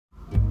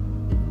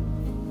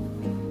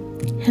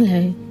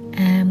Hello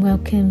and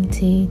welcome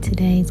to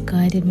today's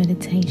guided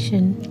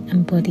meditation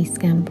and body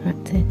scan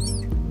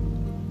practice.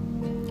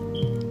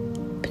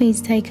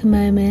 Please take a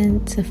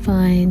moment to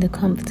find a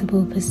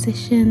comfortable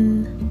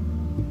position,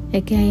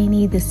 again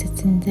either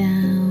sitting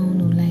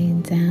down or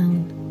laying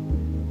down,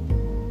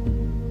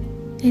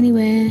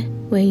 anywhere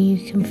where you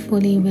can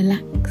fully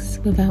relax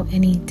without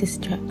any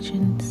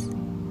distractions.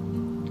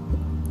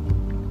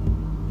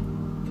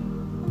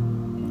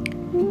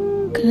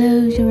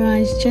 Close your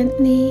eyes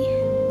gently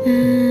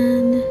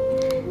and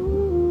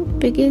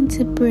begin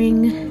to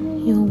bring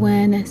your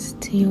awareness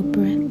to your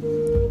breath.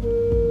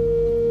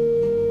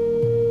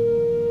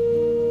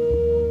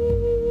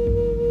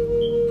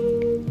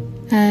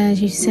 As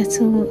you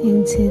settle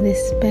into this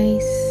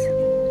space,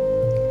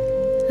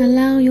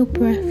 allow your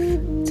breath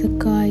to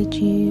guide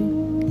you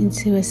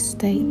into a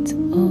state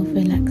of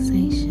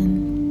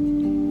relaxation.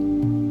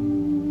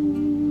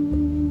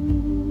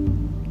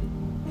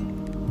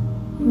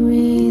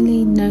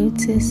 Really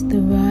notice the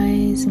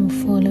rise and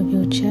fall of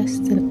your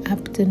chest and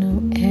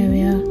abdominal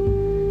area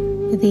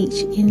with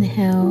each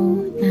inhale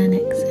and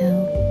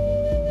exhale.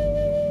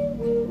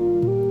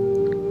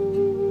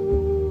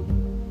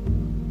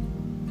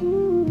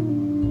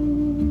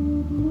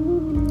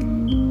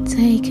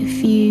 Take a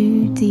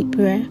few deep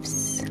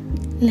breaths,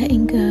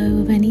 letting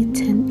go of any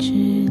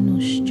tension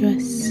or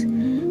stress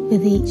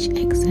with each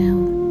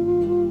exhale.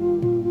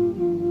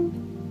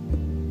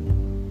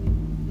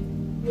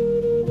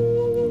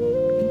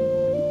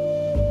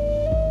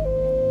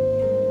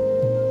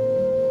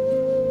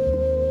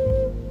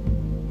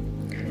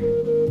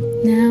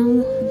 Now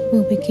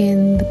we'll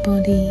begin the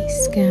body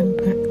scan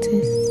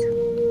practice.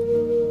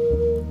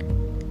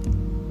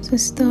 So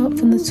start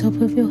from the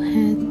top of your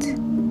head,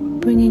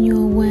 bringing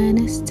your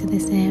awareness to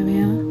this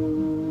area.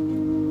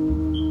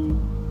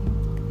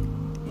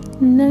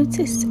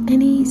 Notice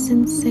any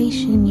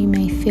sensation you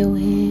may feel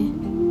here,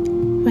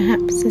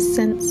 perhaps a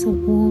sense of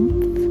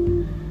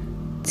warmth,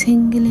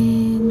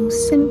 tingling, or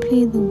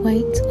simply the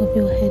weight of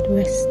your head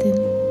resting.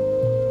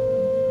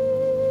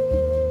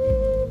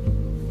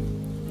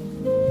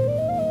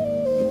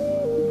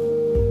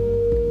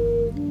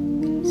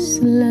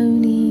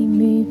 Slowly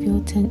move your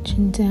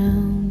attention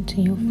down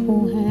to your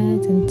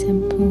forehead and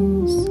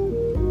temples.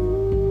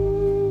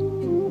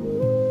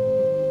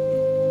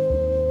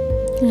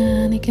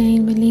 And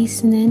again,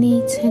 releasing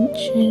any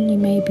tension you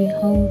may be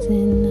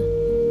holding.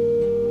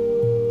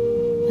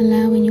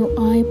 Allowing your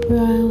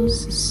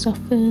eyebrows to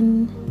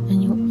soften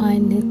and your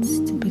eyelids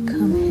to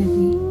become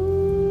heavy.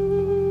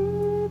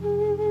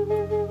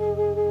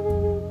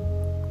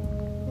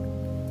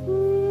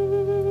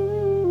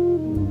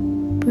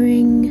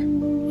 Bring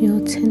your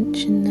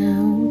attention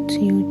now to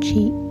your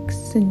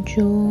cheeks and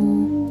jaw.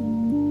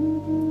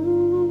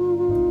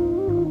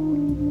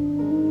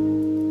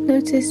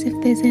 Notice if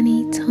there's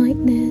any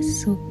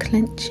tightness or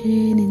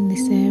clenching in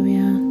this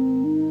area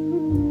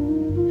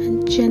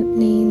and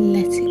gently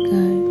let it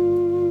go.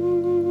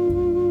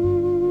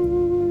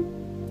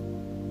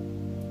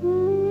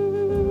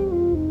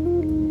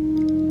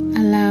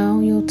 Allow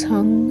your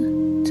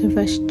tongue to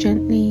rest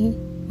gently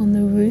on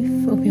the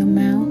roof of your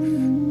mouth.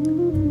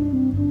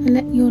 And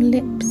let your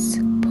lips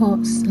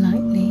part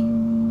slightly.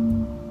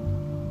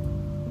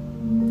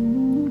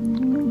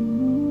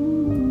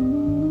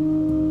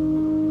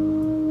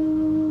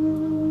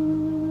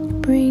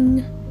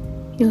 Bring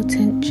your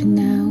attention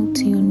now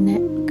to your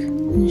neck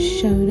and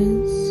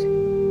shoulders.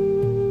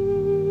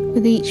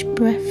 With each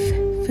breath,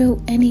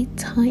 feel any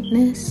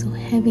tightness or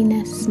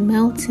heaviness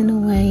melting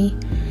away,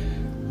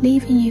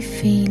 leaving you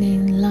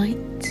feeling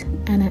light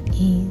and at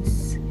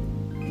ease.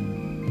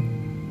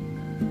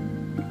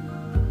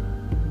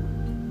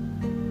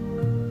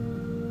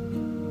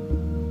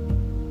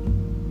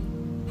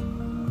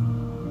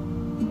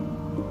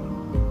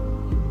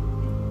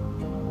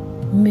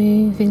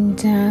 Moving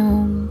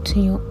down to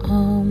your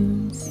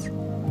arms,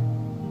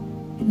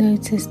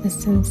 notice the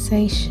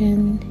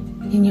sensation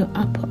in your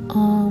upper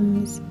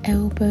arms,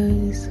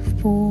 elbows,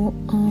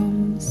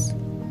 forearms,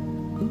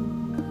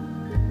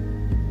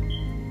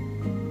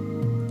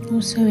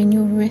 also in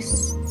your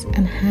wrists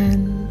and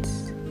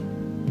hands,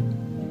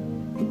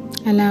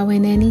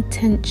 allowing any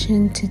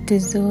tension to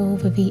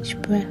dissolve with each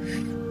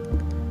breath,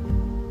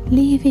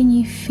 leaving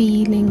you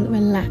feeling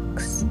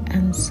relaxed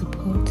and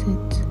supported.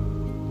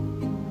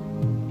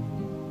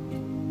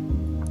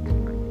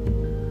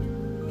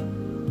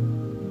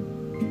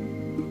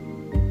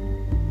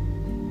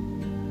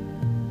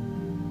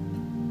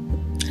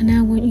 And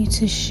now I want you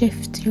to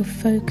shift your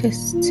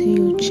focus to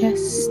your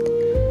chest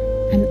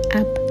and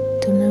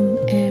abdomen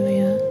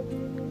area.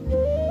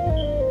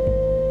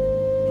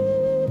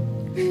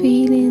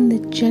 Feeling the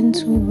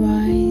gentle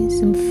rise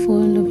and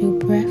fall of your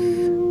breath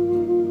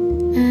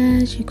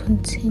as you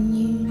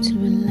continue to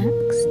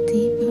relax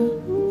deeper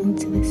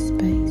into this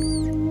space.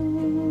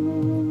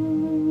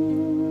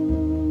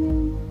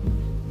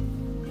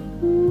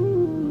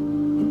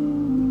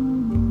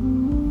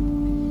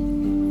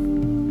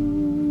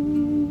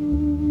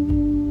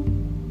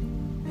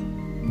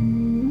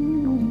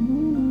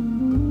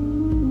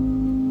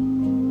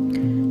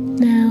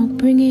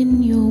 Bring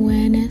in your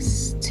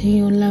awareness to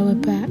your lower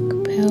back,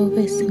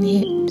 pelvis and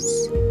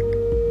hips.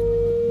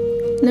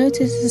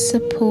 Notice the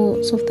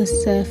support of the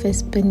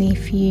surface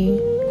beneath you,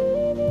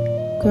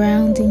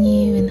 grounding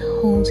you and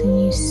holding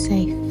you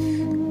safe.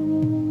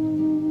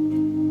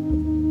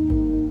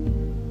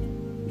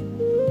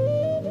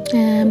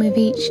 And with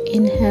each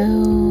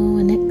inhale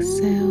and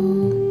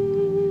exhale,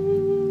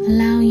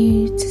 allow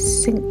you to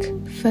sink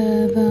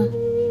further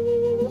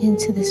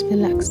into this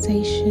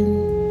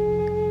relaxation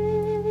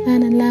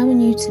and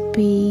allowing you to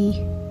be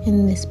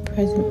in this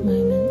present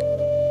moment.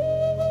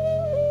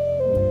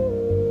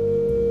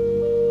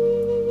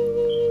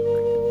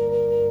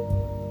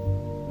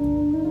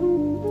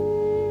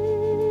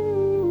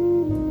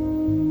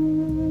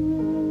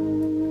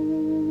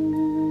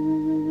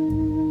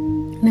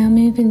 Now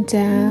moving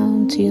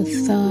down to your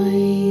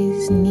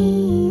thighs,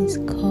 knees,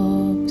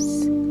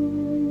 calves,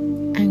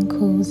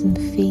 ankles and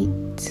feet.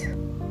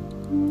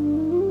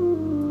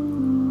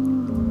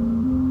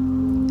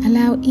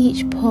 Allow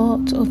each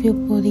part of your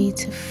body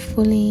to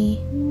fully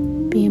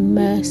be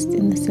immersed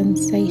in the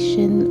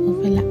sensation of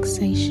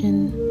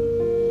relaxation.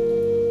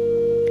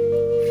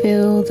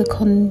 Feel the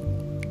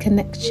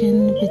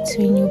connection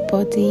between your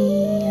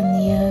body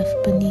and the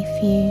earth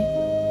beneath you.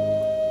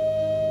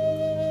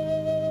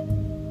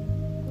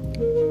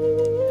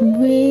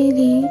 And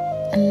really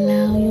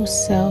allow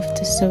yourself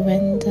to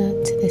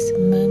surrender to this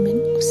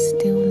moment of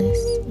stillness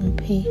and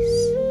peace.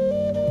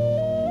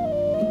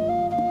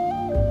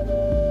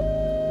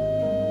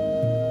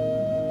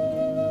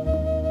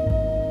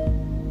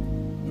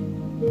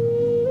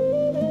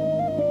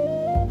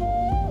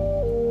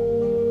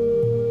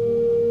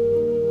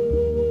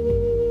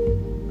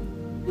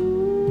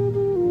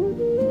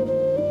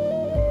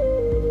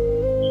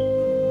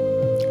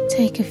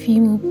 Take a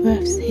few more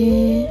breaths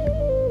here.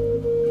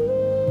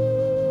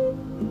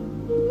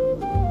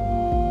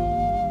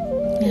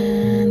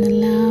 And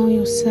allow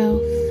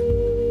yourself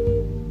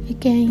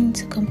again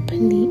to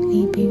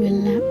completely be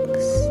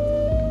relaxed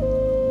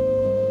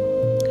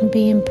and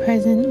being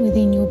present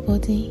within your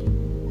body.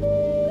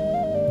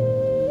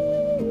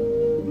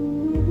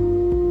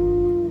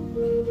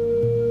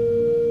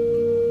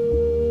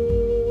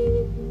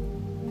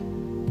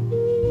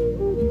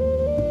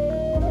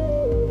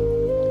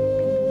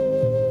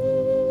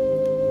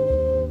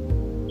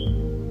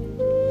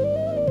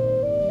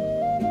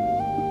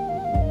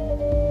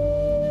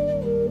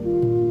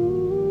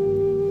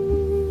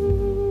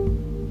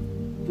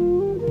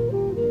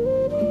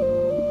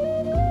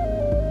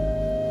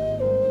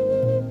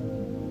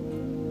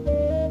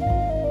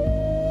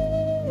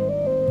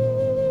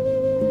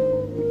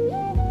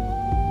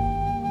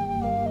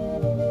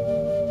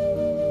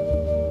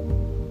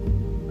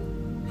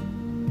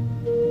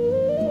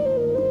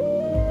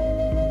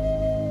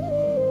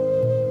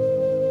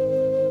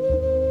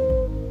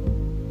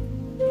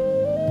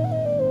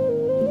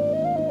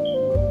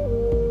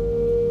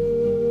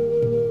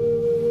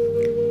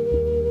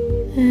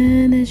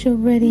 And as you're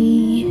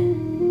ready,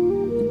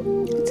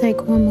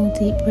 take one more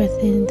deep breath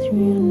in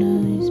through your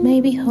nose.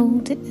 Maybe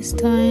hold it this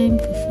time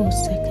for 4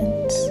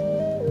 seconds.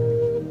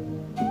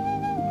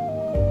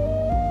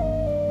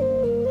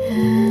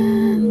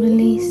 And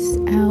release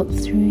out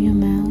through your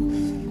mouth.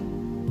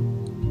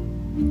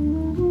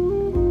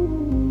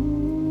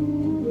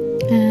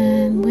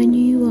 And when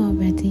you are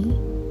ready,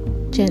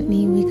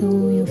 gently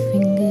wiggle your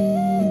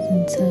fingers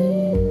and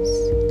toes.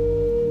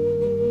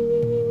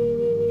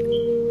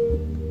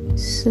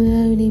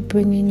 Slowly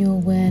bringing your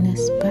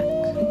awareness back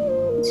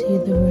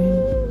to the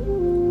room.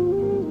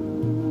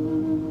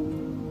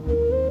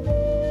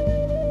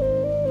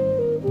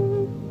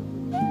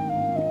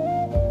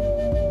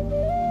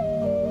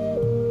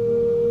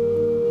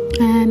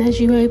 And as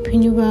you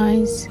open your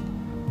eyes,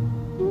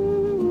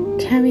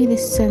 carry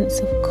this sense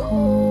of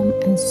calm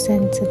and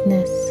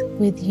centeredness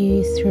with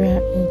you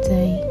throughout your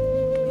day.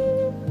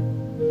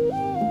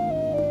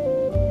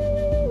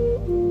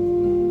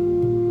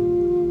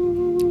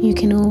 You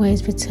can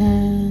always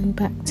return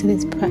back to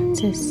this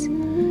practice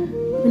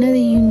whenever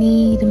you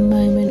need a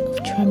moment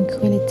of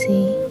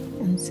tranquility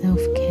and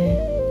self-care.